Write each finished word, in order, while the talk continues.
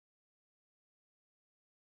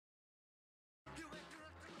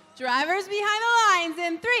Drivers behind the lines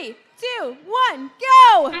in 3, 2, 1,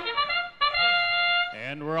 go!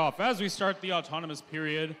 And we're off as we start the autonomous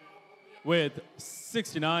period with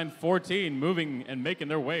 69-14 moving and making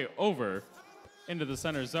their way over into the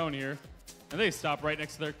center zone here. And they stop right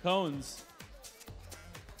next to their cones.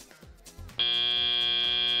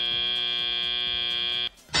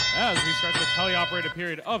 As we start the teleoperated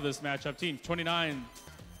period of this matchup, team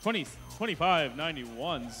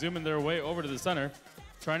 25-91 zooming their way over to the center,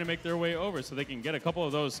 trying to make their way over so they can get a couple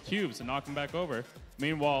of those cubes and knock them back over.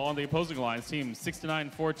 Meanwhile, on the opposing lines, team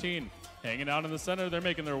 69-14 hanging out in the center. They're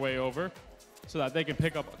making their way over so that they can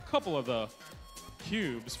pick up a couple of the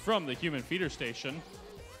cubes from the human feeder station.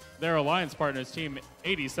 Their alliance partners, team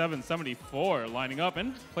 87-74, lining up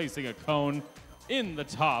and placing a cone in the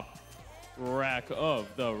top rack of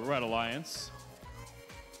the Red Alliance.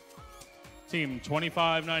 Team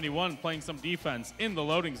 25-91 playing some defense in the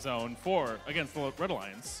loading zone against the Red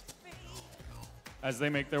Alliance. As they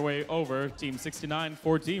make their way over, team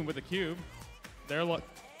 69-14 with a cube. They're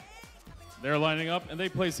lining up and they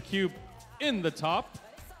place a cube in the top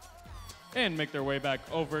and make their way back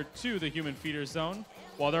over to the human feeder zone.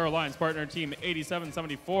 While their alliance partner, team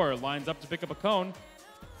 87-74, lines up to pick up a cone.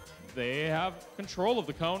 They have control of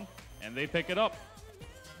the cone and they pick it up.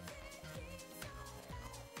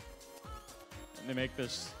 And they make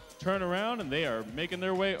this turn around and they are making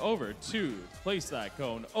their way over to place that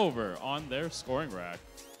cone over on their scoring rack.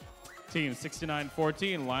 Team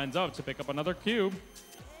 69-14 lines up to pick up another cube.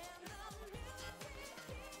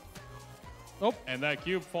 Oh, and that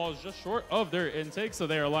cube falls just short of their intake, so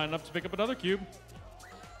they are lining up to pick up another cube.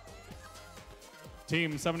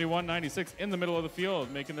 Team 71-96 in the middle of the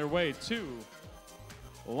field, making their way to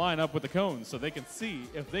line up with the cone so they can see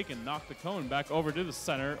if they can knock the cone back over to the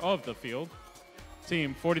center of the field.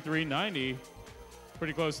 Team 43-90,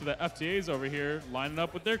 pretty close to the FTAs over here, lining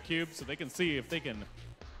up with their cube so they can see if they can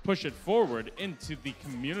push it forward into the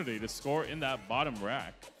community to score in that bottom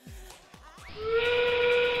rack.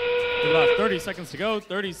 About 30 seconds to go,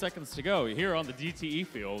 30 seconds to go here on the DTE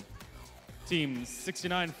field. Team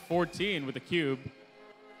 69-14 with the cube,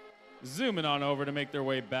 zooming on over to make their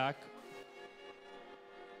way back.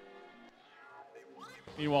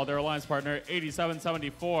 Meanwhile, their alliance partner,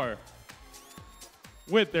 87-74,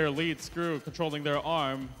 with their lead screw controlling their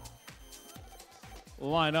arm,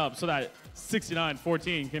 line up so that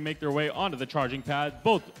 69-14 can make their way onto the charging pad.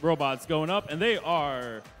 Both robots going up, and they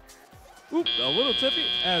are a little tippy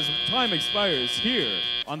as time expires here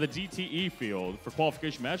on the DTE field for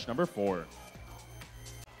qualification match number 4.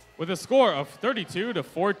 With a score of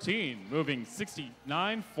 32-14, moving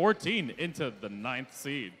 69-14 into the 9th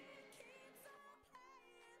seed.